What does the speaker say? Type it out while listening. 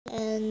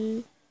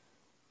And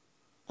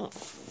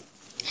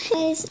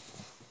guys,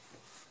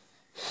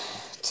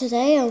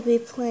 today I'll be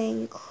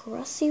playing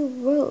Crossy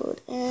Road,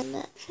 and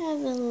I have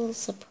a little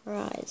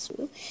surprise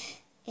for you.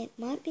 It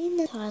might be in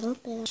the title,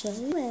 but I'll show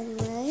you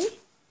anyway.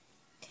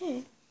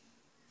 Okay.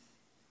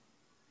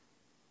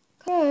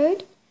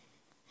 Road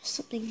has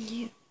something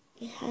new.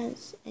 It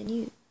has a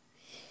new.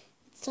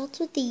 It starts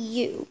with the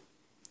U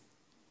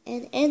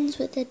and ends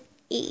with an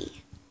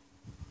E.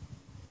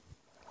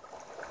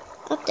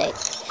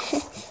 Update.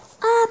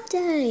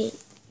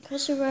 Update.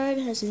 Crossy Road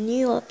has a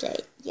new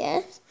update.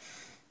 Yes.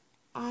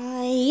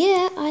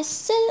 I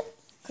said it.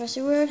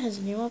 Crossy Road has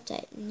a new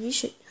update, and you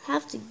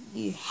have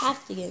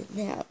to get it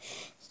now.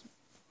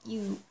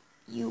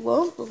 You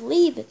won't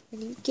believe it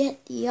when you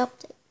get the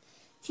update.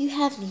 If you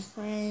have any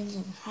friends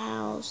in the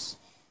house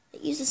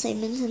that use the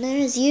same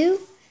internet as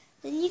you,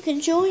 then you can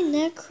join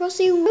their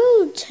Crossy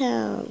Road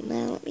town.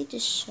 Now let me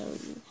just show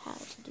you how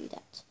to do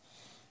that.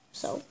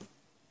 So,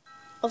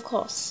 of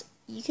course,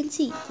 you can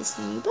see this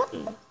new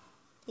button.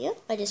 Yep,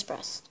 I just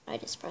pressed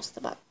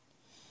the button.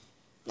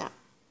 Now,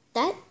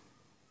 that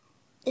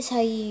is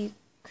how you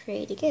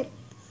create a game.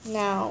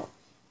 Now,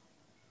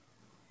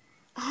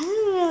 I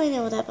don't really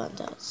know what that button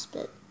does,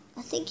 but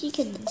I think you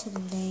can enter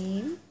the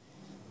name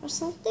or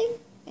something,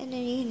 and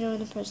then you can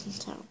join a person's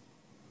town.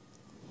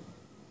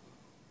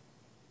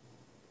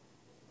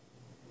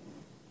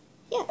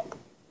 Yeah,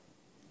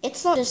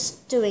 it's not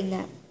just doing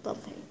that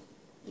bumping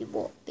you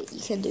bought, but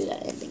you can do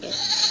that in the game.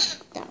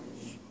 Now,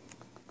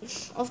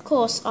 of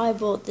course, I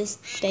bought this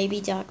baby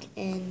duck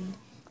and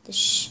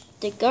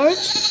the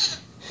goat,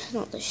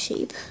 not the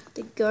sheep,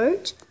 the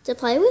goat to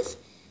play with.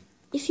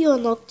 If you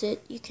unlocked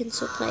it, you can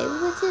still play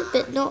with it,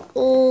 but not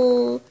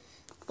all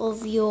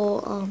of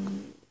your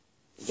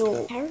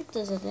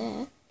characters are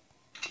there.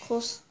 Of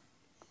course,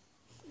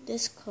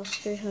 this costs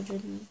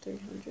 300 and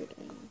 300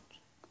 and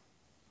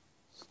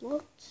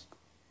slots.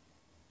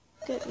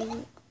 Get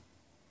me.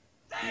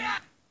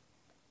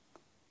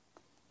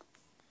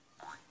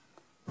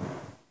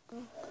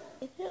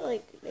 If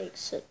it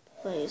makes it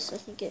place, I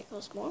think it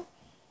costs more.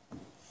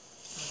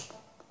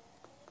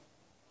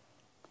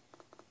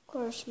 Of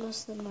course,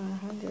 most of them are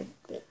 100,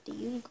 but the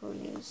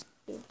unicorn is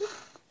 50.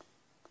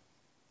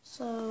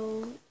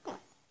 So, yeah.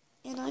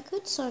 And I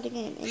could start a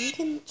game, and you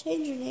can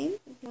change your name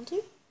if you want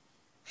to.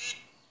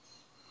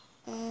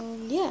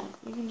 And yeah,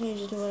 you can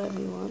change it to whatever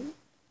you want.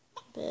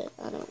 But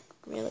I don't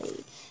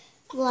really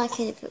like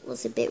it if it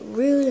was a bit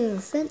rude or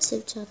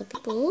offensive to other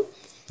people.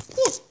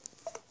 Yeah,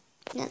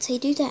 that's how you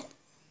do that.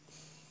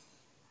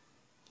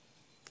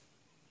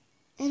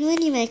 And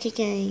when you make a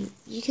game,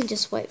 you can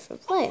just wait for a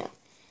player.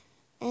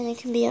 And it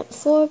can be up to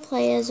 4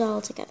 players all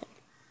together.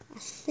 I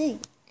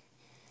think.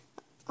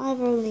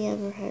 I've only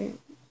ever had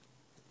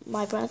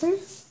my brother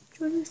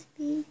join with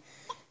me.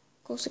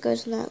 Of course, it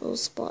goes in that little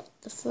spot,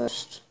 the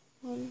first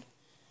one.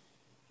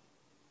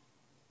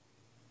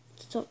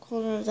 The top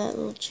corner of that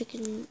little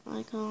chicken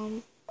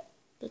icon.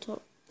 The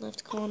top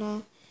left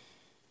corner.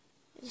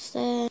 It's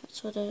there.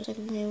 That's where the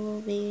second player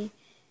will be.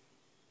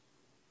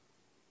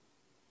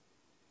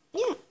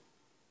 Yeah.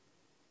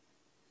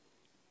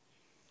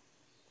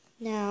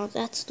 Now,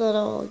 that's not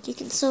all. You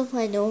can still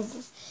play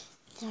normal.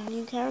 There are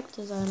new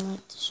characters I'd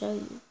like to show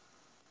you.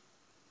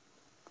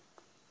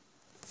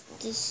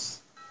 This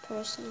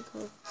person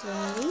called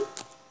Zoe.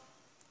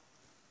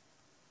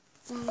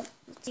 Let's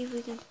see if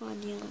we can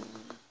find the other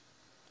one.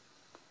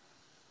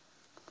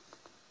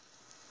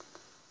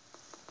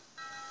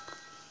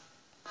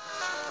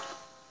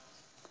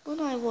 When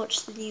I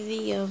watched the new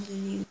video of the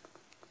new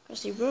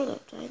Crossy Road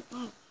update,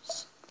 I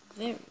was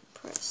very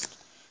impressed.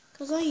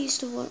 Because I used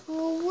to want,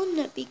 wouldn't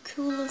it be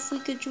cool if we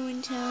could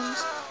join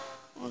towns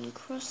on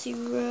Crossy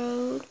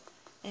Road?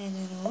 And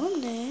then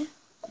on there,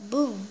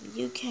 boom,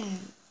 you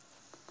can.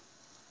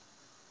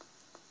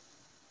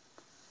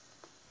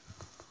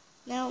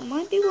 Now, it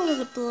might be one of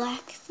the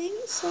black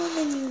things on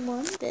the new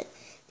one, but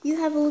if you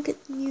have a look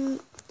at the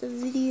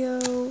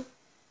video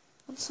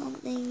on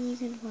something, you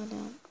can find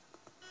out.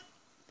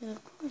 But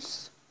of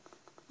course,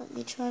 let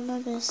me try my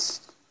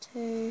best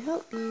to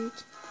help you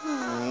to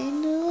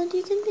find what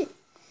you can do.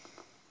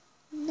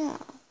 Now,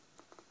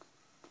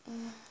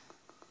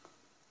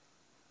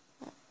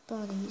 that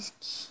bunny's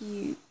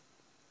cute.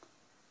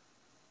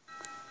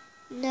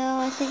 No,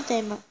 I think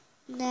they might.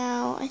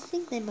 Now, I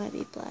think they might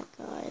be black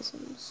guys.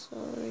 I'm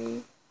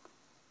sorry.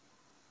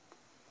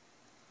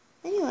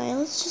 Anyway,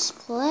 let's just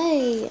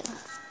play.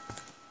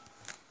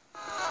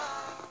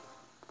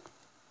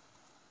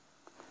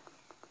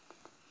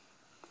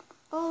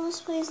 Oh,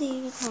 let's play as the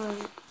unicorn.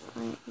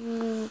 Right,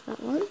 that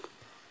one.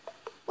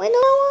 Wait,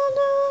 no.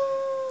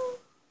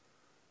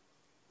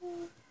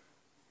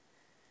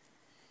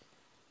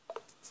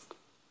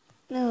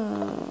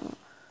 No.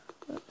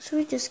 Should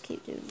we just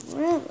keep doing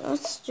random?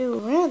 Let's do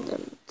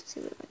random to see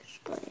what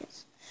next one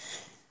is.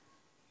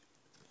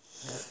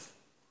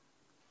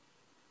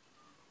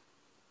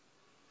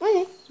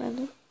 Okay,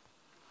 random.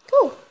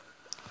 Cool.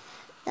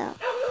 Now,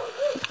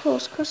 of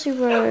course, Crossy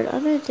Road. I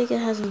don't think it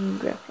has any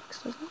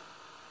graphics, does it?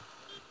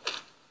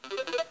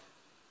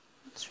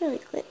 Let's really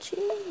glitchy.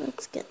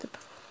 Let's get the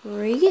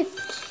pre-gift.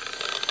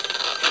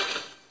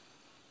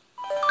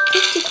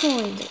 50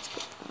 coins. That's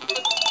good.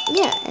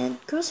 Yeah, and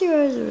Crossy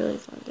is a really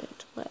fun game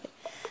to play.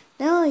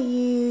 Now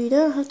you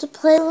don't have to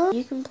play alone.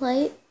 You can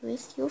play it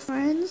with your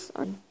friends.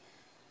 And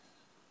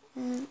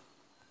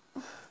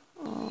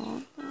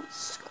oh,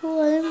 that's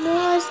cool. I didn't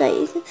realize that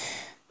you can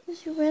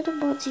use your random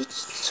mods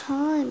each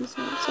time,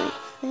 so it's like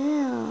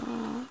fair.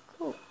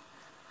 Cool.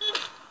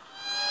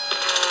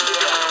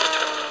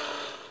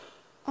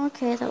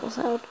 Okay, that was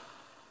loud.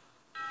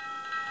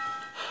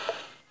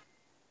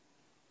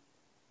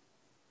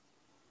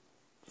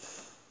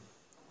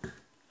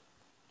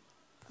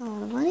 Oh,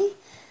 the money.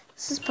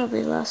 This is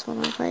probably the last one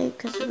I play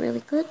because it's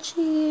really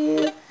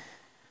glitchy.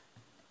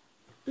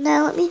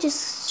 Now let me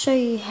just show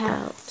you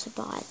how to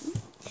buy them.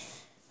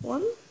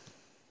 One.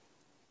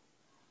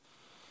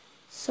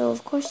 So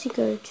of course you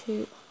go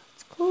to,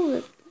 it's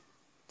called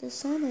the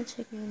Summer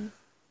Chicken,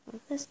 or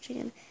Best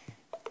Chicken.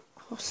 Of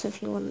course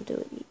if you want to do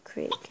it you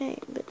create a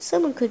game, but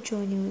someone could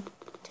join your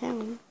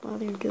town while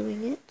they're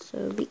doing it,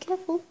 so be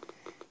careful.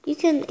 You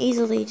can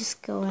easily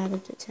just go out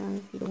of the town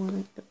if you don't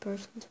want the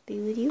person to be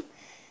with you.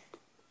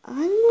 I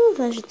don't know if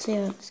I should say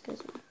how this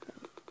goes on.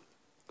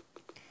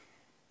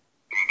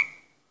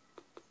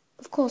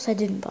 Of course I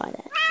didn't buy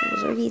that, it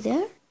was already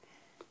there.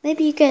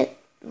 Maybe you get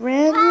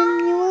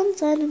random new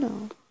ones, I don't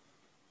know.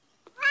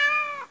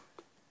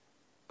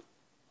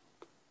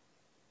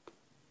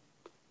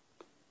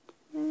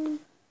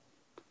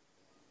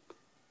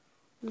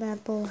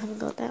 Bad Bull, haven't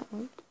got that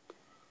one.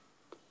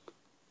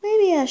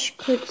 Maybe I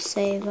could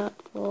save up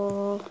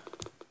for...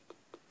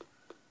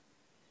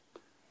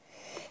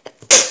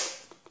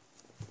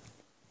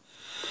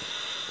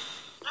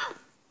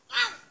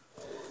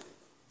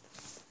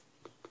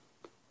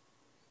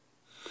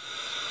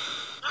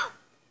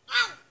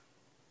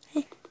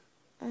 Hey,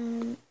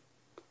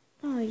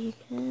 oh, you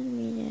can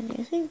read it.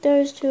 I think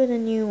those two are the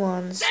new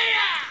ones.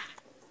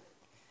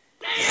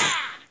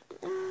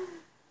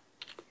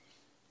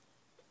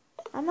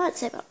 I might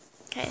save up.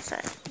 Okay, so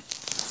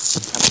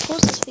I'll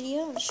pause this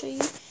video and show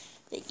you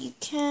that you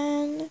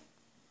can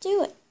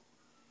do it.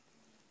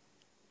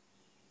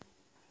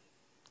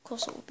 Of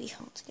course it will be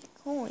hard to get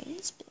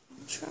coins, but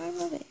I'll try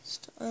my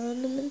best to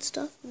earn them and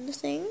stuff in the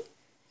thing.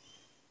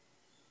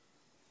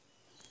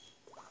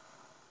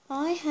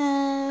 I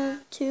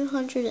have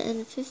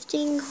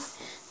 215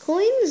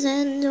 coins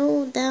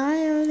and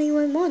I only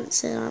won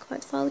once and I'm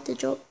quite far with the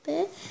drop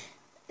there.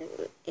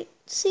 It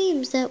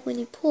seems that when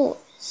you pause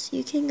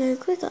you can go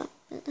quicker.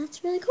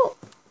 That's really cool.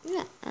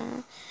 Yeah.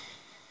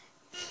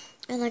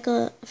 And I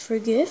got a free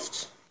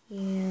gift.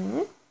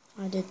 Yeah.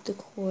 I did the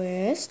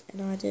quest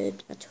and I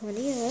did a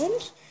 20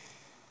 earned.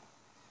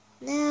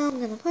 Now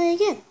I'm gonna play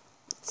again.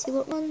 Let's see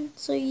what one,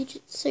 so you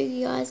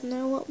guys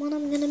know what one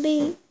I'm gonna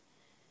be.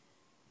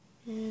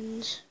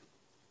 And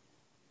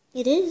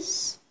it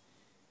is.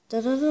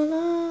 Da da da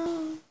da.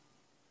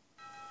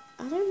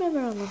 I don't remember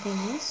unlocking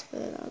this,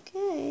 but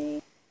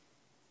okay.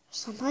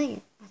 So I'm playing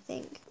it, I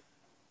think.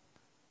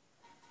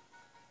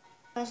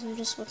 Guys, I'm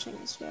just watching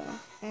this video,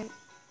 and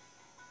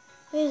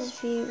here's a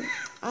few.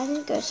 I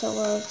didn't go so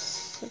well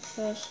as the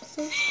first. I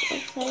think I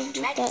played with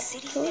Dragon that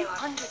City, toy. there are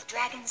 100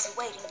 dragons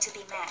waiting to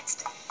be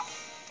matched.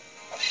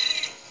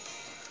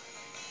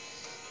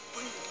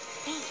 Breed,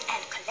 feed,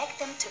 and collect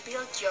them to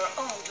build your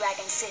own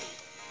Dragon City.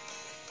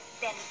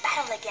 Then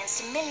battle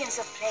against millions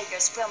of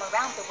players from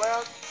around the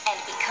world and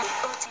become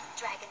the ultimate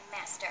Dragon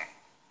Master.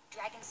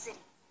 Dragon City,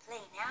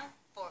 play now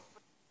for free.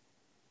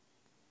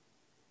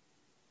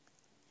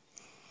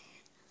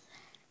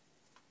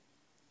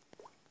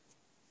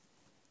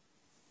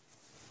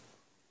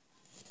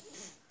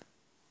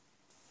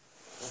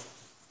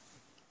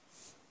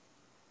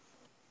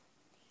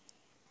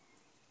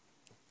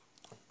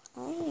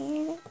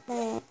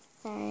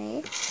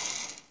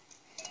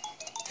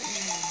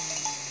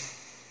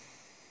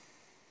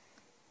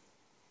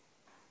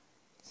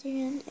 See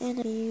you in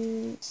a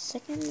few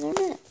seconds or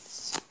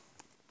minutes.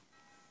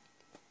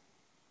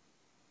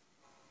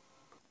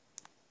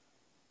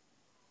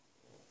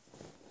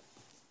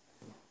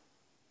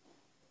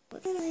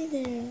 What did I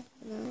do?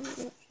 No,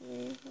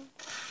 actually.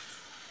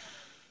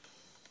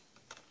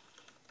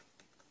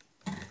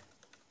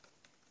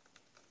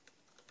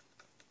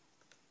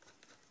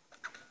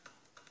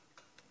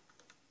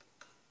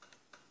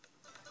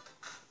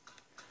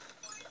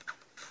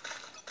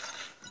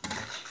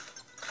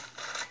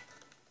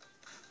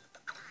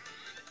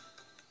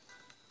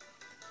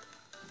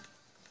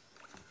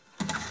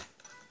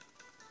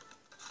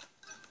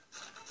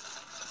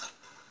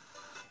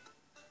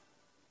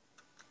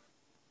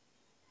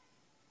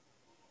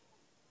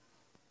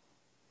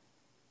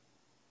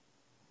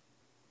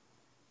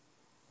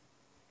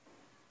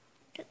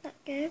 Get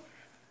that game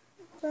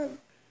done.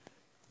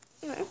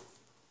 Yeah.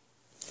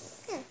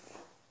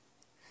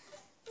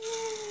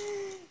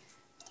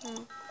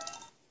 Now,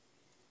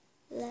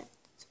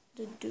 let's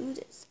do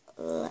this.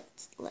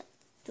 Let's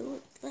do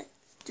it. Let's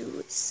do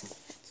this.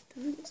 Let's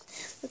do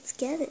this. Let's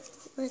get it.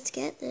 Let's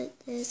get it.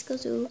 Let's go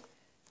to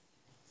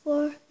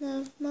for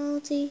the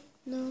multi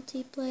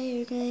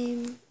multiplayer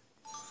game.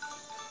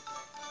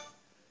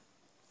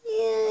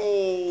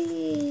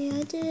 Yay!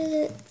 I did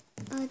it.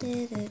 I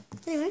did it.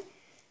 Anyway.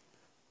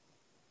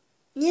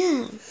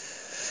 Yeah.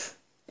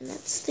 And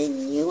that's the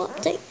new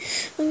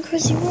update on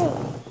Crossy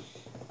Road.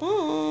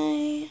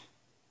 Bye.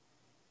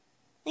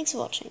 Thanks for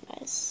watching,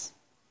 guys.